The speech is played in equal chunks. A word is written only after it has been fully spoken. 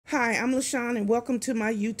Hi, I'm Lashon and welcome to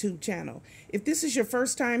my YouTube channel. If this is your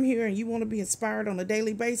first time here and you want to be inspired on a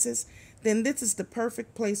daily basis, then this is the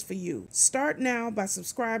perfect place for you. Start now by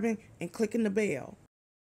subscribing and clicking the bell.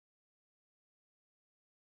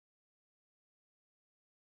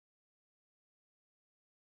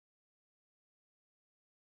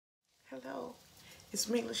 Hello, it's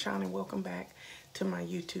me Lashon and welcome back to my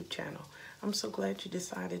YouTube channel. I'm so glad you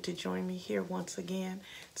decided to join me here once again.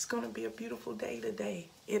 It's going to be a beautiful day today.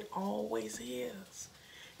 It always is.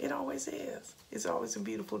 It always is. It's always a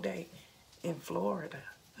beautiful day in Florida.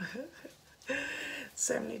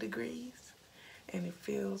 70 degrees and it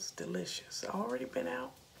feels delicious. Already been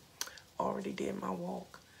out, already did my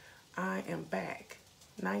walk. I am back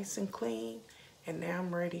nice and clean and now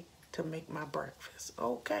I'm ready to make my breakfast.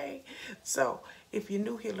 Okay, so if you're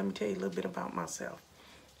new here, let me tell you a little bit about myself.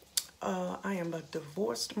 I am a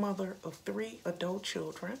divorced mother of 3 adult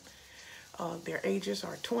children. Their ages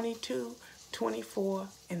are 22, 24,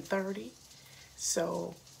 and 30.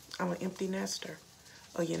 So I'm an empty nester,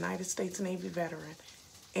 a United States Navy veteran,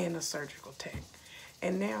 and a surgical tech.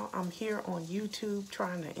 And now I'm here on YouTube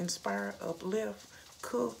trying to inspire, uplift,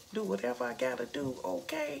 cook, do whatever I gotta do,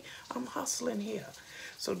 okay? I'm hustling here.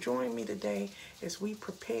 So join me today as we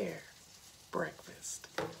prepare breakfast.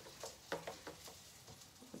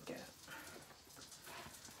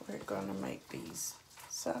 We're gonna make these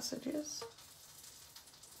sausages.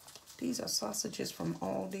 These are sausages from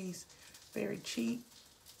Aldi's, very cheap,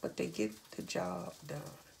 but they get the job done.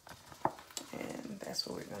 And that's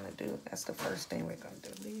what we're gonna do. That's the first thing we're gonna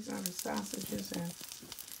do. These are the sausages and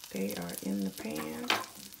they are in the pan.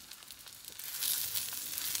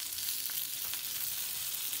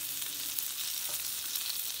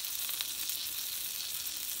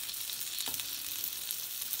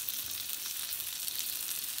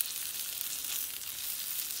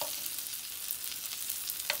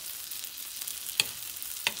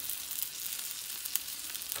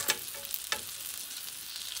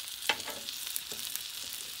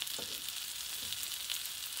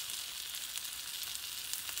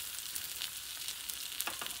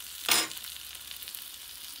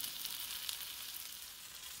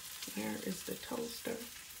 There is the toaster,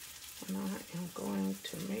 and I am going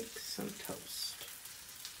to make some toast.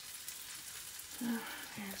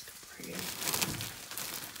 There's the bread.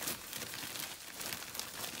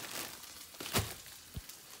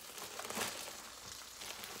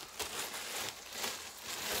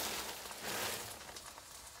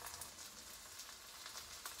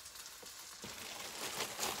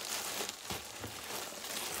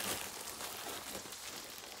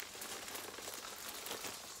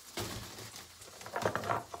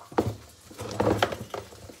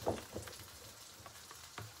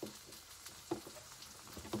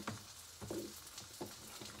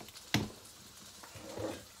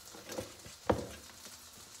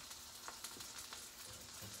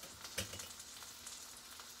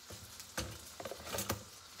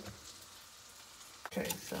 Okay,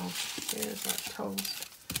 so here's our toast.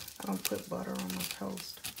 I don't put butter on my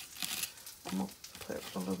toast. I'm going to put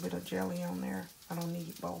a little bit of jelly on there. I don't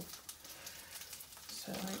need both.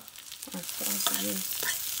 So our sausages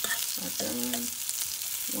are done.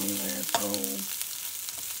 One last roll.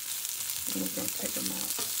 And we're going to take them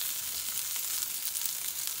out.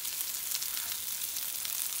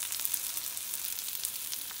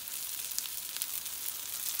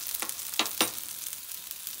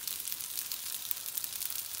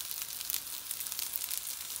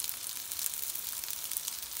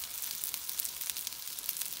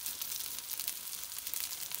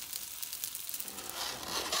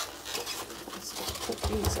 Put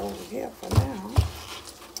these over here for now.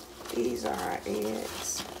 These are our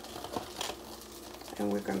eggs.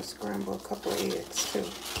 And we're going to scramble a couple of eggs too.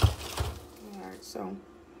 Alright, so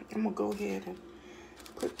I'm going to go ahead and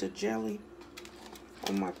put the jelly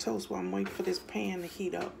on my toast while I'm waiting for this pan to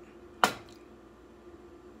heat up.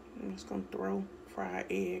 I'm just going to throw fried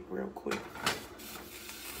egg real quick.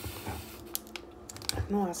 I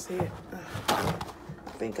know I said,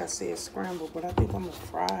 I think I said scramble, but I think I'm going to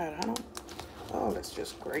fry it. I don't. Oh, that's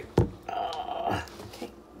just great.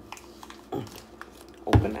 Can't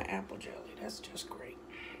open the apple jelly. That's just great.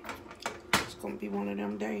 It's gonna be one of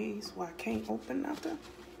them days where I can't open nothing.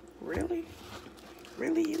 Really?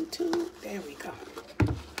 Really, YouTube? There we go.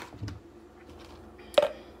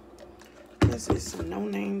 This is some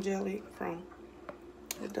no-name jelly from,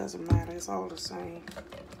 it doesn't matter. It's all the same.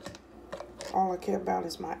 All I care about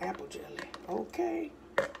is my apple jelly. Okay.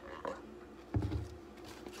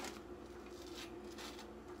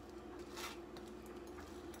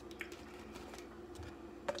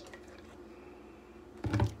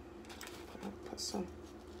 Some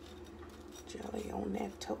Jelly on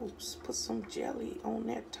that toast. Put some jelly on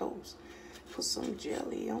that toast. Put some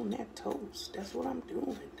jelly on that toast. That's what I'm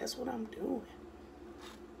doing. That's what I'm doing.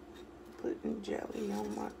 Putting jelly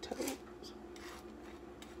on my toast.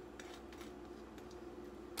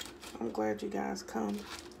 I'm glad you guys come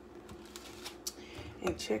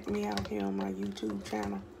and check me out here on my YouTube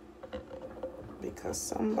channel, because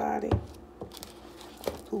somebody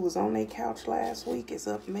who was on their couch last week is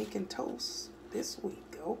up making toast this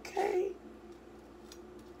week. Okay,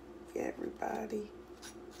 everybody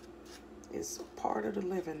is a part of the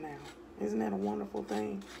living now. Isn't that a wonderful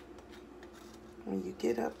thing? When you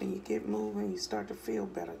get up and you get moving, you start to feel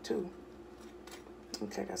better too.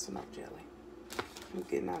 Okay, that's enough jelly. I'm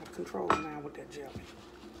getting out of control now with that jelly.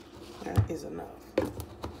 That is enough.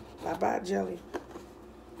 Bye-bye, jelly.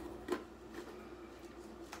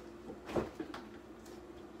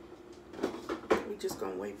 We just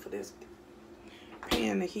gonna wait for this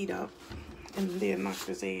pan to heat up and then knock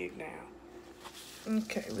this egg down.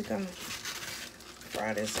 Okay, we're gonna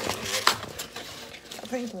fry this egg. I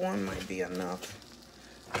think one might be enough.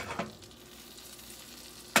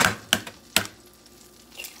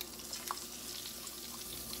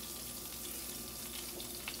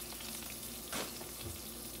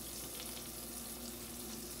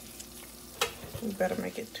 We better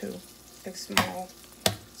make it two. Like small.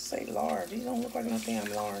 Say large. These don't look like no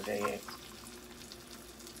damn large eggs.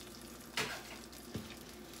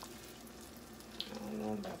 I don't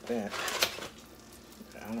know about that.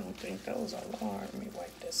 But I don't think those are large. Let me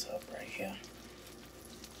wipe this up right here.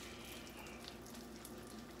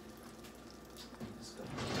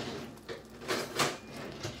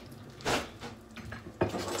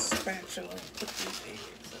 Spatula and put these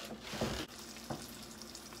eggs up.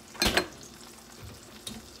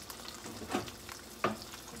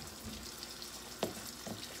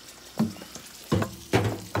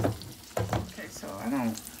 Okay, so I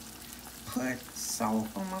don't put salt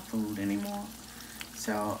on my food anymore.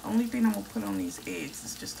 So only thing I'm gonna put on these eggs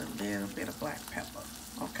is just a little bit of black pepper.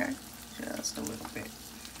 Okay, just a little bit,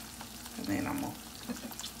 and then I'm gonna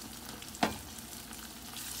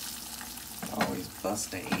always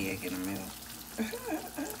bust the egg in the middle.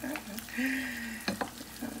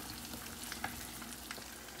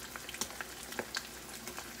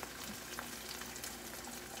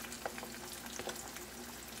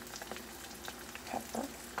 Pepper.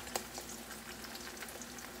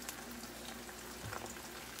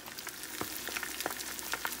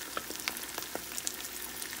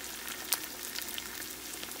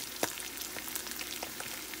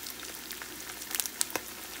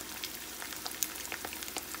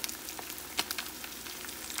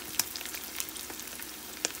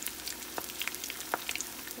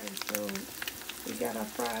 So we got our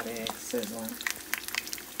fried egg sizzling,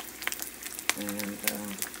 and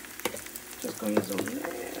just gonna use a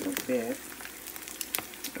little bit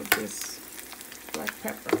of this black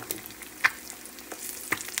pepper.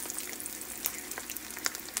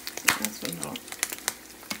 That's enough.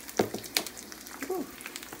 Whew.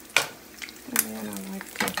 And then I like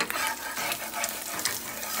to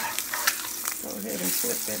go ahead and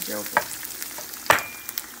flip that joker.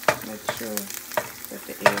 Make sure that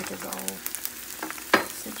the egg is all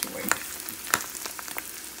situated.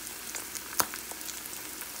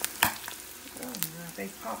 Oh no, they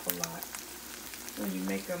pop a lot when you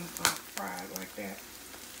make them fried like that.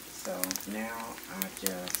 So now I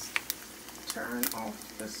just turn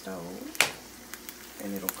off the stove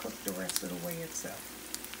and it'll cook the rest of the way itself.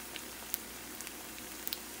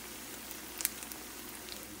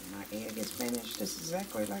 My egg is finished. This is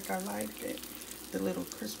exactly like I liked it. The little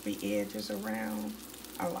crispy edges around,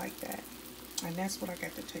 I like that. And that's what I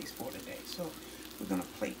got the taste for today. So we're gonna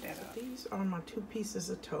plate that up. These are my 2 pieces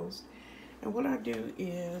of toast. And what I do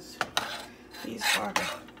is, these are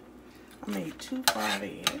I made 2 fried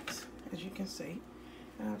eggs, as you can see.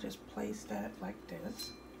 And I'll just place that like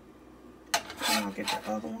this. And I'll get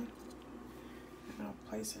the other one. And I'll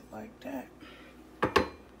place it like that.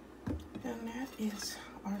 And that is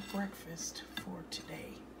our breakfast for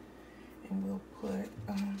today. And we'll put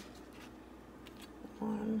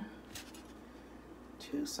 1,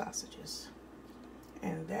 2 sausages,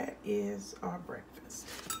 and that is our breakfast.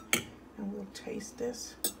 And we'll taste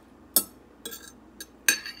this.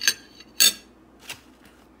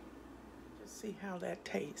 Just see how that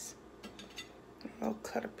tastes. I'll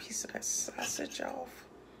cut a piece of that sausage off.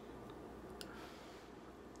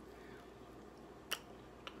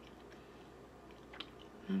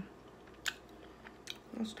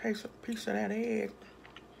 Let's taste a piece of that egg.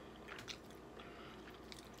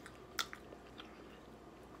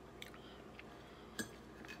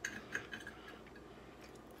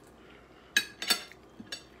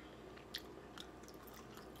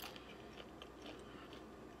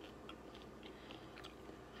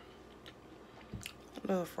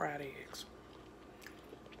 Love fried eggs.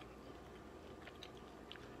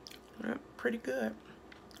 Yep, pretty good.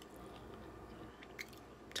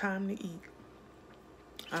 Time to eat.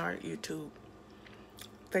 All right, YouTube.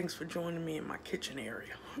 Thanks for joining me in my kitchen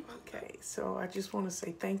area. Okay, so I just want to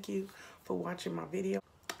say thank you for watching my video.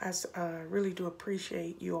 I really do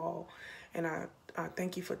appreciate you all, and I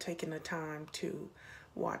thank you for taking the time to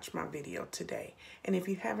watch my video today. And if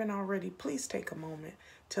you haven't already, please take a moment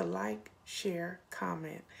to like, share,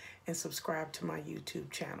 comment, and subscribe to my YouTube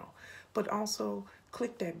channel. But also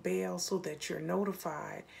click that bell so that you're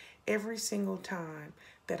notified every single time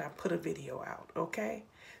that I put a video out, okay?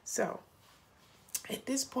 So at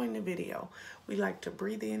this point in the video, we like to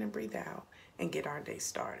breathe in and breathe out and get our day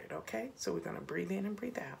started, okay? So we're going to breathe in and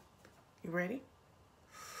breathe out. You ready?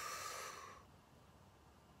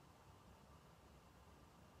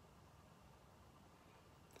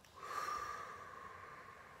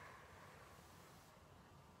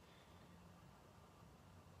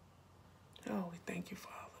 Oh, we thank you,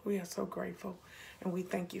 Father. We are so grateful, and we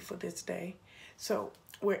thank you for this day. So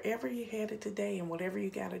wherever you're headed today and whatever you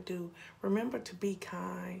got to do, remember to be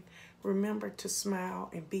kind. Remember to smile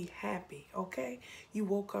and be happy, okay? You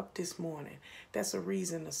woke up this morning. That's a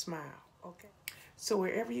reason to smile, okay? So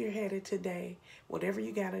wherever you're headed today, whatever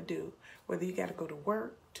you got to do, whether you got to go to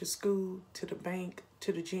work, to school, to the bank,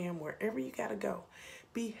 to the gym, wherever you got to go,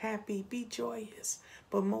 be happy, be joyous,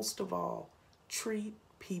 but most of all, treat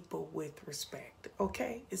people with respect,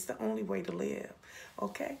 okay? It's the only way to live,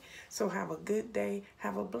 okay? So have a good day,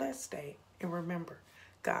 have a blessed day, and remember,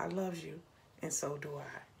 God loves you, and so do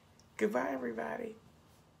I. Goodbye, everybody.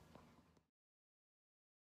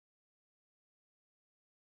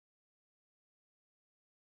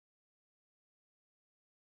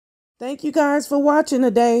 Thank you guys for watching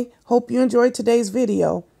today. Hope you enjoyed today's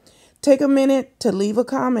video. Take a minute to leave a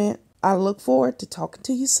comment. I look forward to talking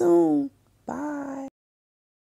to you soon. Bye.